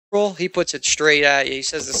he puts it straight at you. He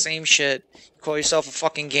says the same shit. You call yourself a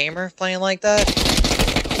fucking gamer playing like that?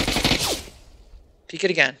 Peek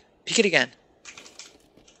it again. Peek it again.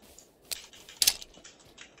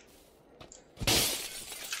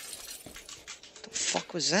 The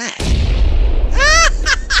fuck was that?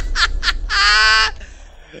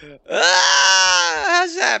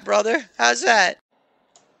 How's that, brother? How's that?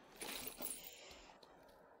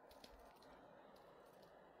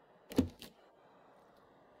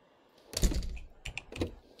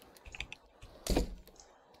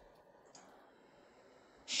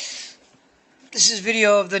 This is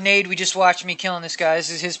video of the nade we just watched me killing this guy. This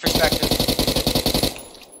is his perspective.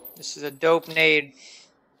 This is a dope nade.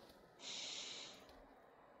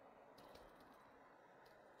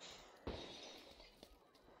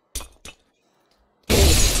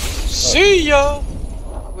 See ya!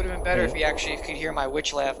 Would have been better if he actually could hear my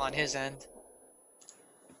witch laugh on his end.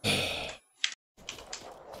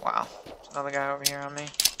 Wow. There's another guy over here on me.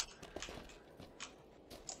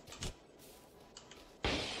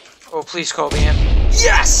 Oh, please Kobe him.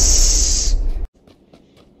 Yes!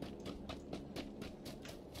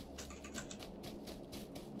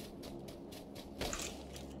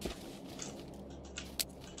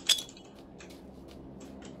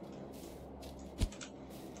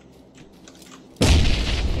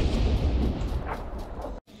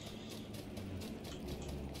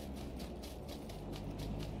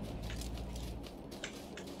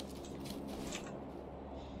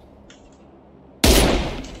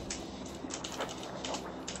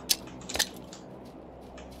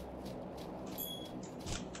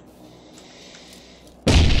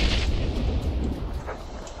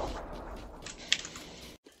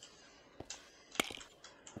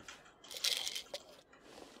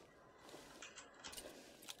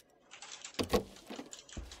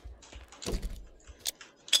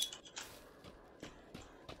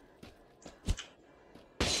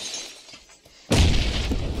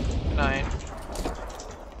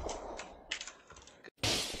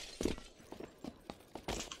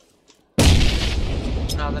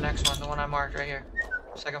 No, the next one, the one I marked right here.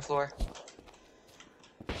 Second floor.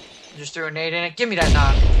 Just threw a nade in it. Give me that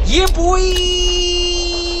knock. Yeah, boy!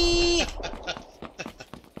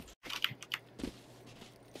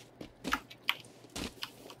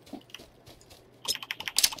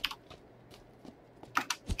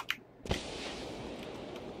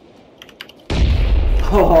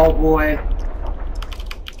 Oh boy.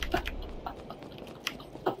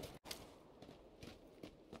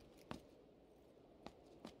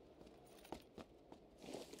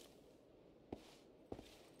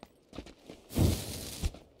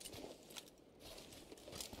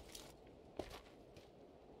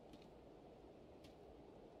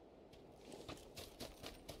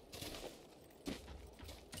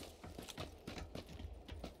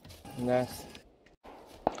 Nice.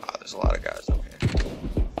 Oh, there's a lot of guys up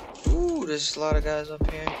here. Ooh, there's a lot of guys up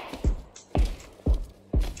here.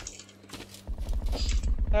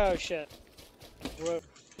 Oh shit. Whoa.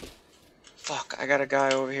 Fuck, I got a guy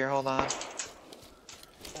over here. Hold on.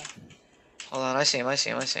 Hold on, I see him, I see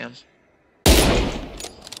him, I see him.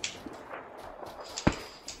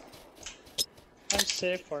 I'm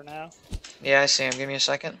safe for now. Yeah, I see him. Give me a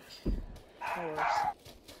second. No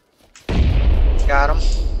Got him.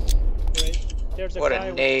 worries. Wait, there's a What guy a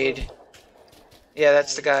with nade. Yeah,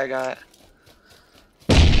 that's the guy I got.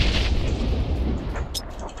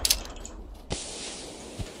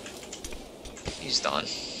 He's done.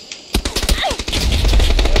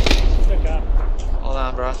 the guy. Hold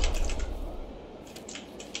on, bro.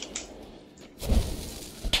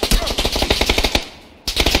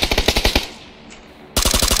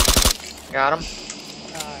 Got him.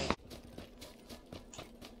 Nice.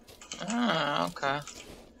 Ah, okay.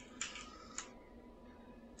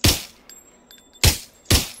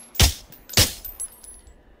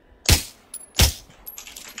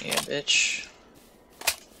 Yeah, bitch.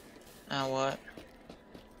 Now what?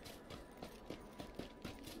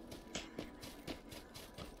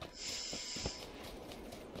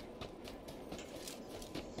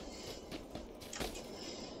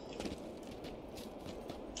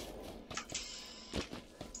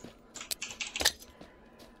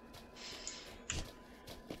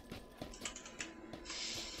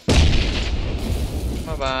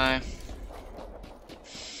 Bye-bye.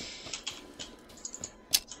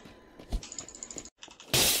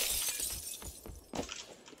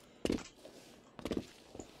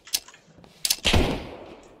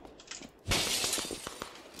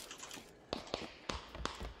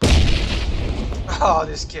 Oh,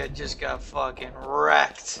 this kid just got fucking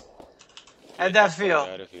wrecked. How'd that feel?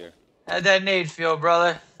 Out of here. How'd that nade feel,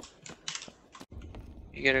 brother?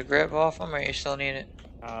 You get a grip off them, or you still need it?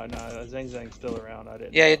 No, Zang Zang's still around. I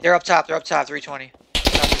didn't. Yeah, they're up top. They're up top. 320.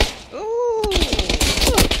 Ooh!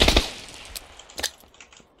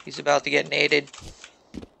 He's about to get naded.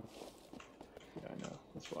 Yeah, I know.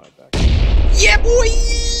 That's why I backed. Yeah, boy!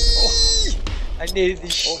 Oh. I needed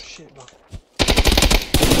this. Oh shit! No.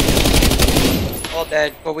 All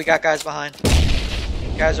dead, but we got guys behind.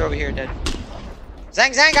 Guys are over here dead.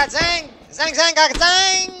 Zang Zang got Zang! Zang Zang got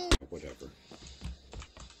Zang! Whatever.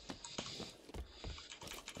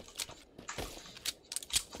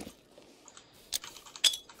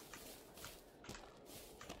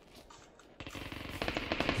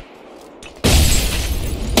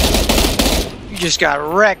 You just got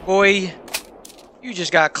wrecked, boy. You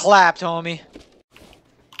just got clapped, homie.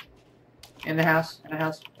 In the house,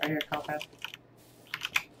 right here, compound.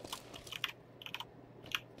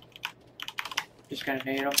 Just gonna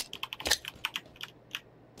nade him.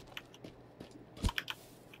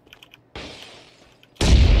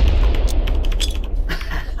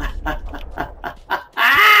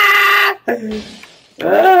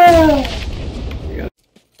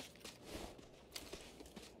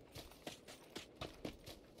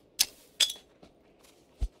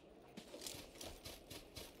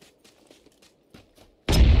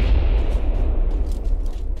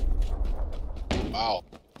 Wow.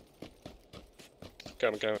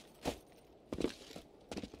 Coming. Two of them.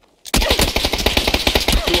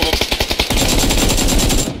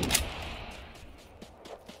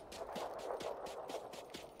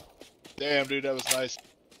 Damn, dude, that was nice.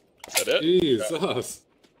 Is that it? Jesus.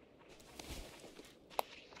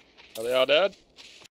 Are they all dead?